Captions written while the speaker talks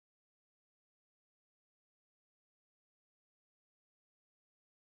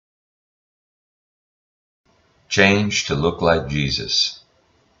Change to look like Jesus.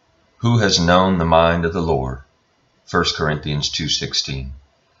 Who has known the mind of the Lord? 1 Corinthians 2:16.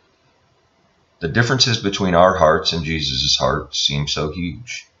 The differences between our hearts and Jesus' heart seem so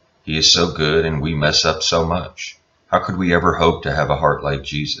huge. He is so good and we mess up so much. How could we ever hope to have a heart like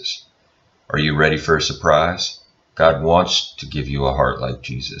Jesus? Are you ready for a surprise? God wants to give you a heart like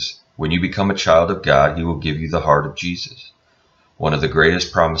Jesus. When you become a child of God, He will give you the heart of Jesus. One of the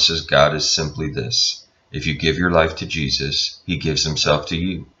greatest promises God is simply this: if you give your life to Jesus, He gives Himself to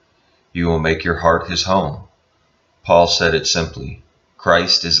you. You will make your heart His home. Paul said it simply: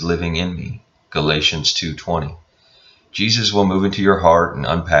 Christ is living in me. Galatians 2:20. Jesus will move into your heart and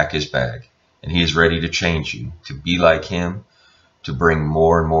unpack His bag, and He is ready to change you, to be like Him, to bring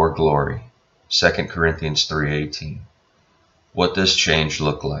more and more glory. 2 Corinthians 3:18. What does change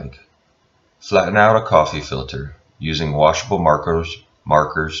look like? Flatten out a coffee filter. Using washable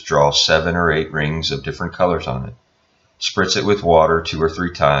markers, draw 7 or 8 rings of different colors on it. Spritz it with water 2 or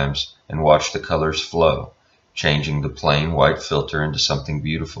 3 times and watch the colors flow, changing the plain white filter into something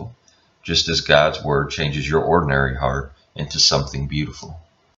beautiful, just as God's Word changes your ordinary heart into something beautiful.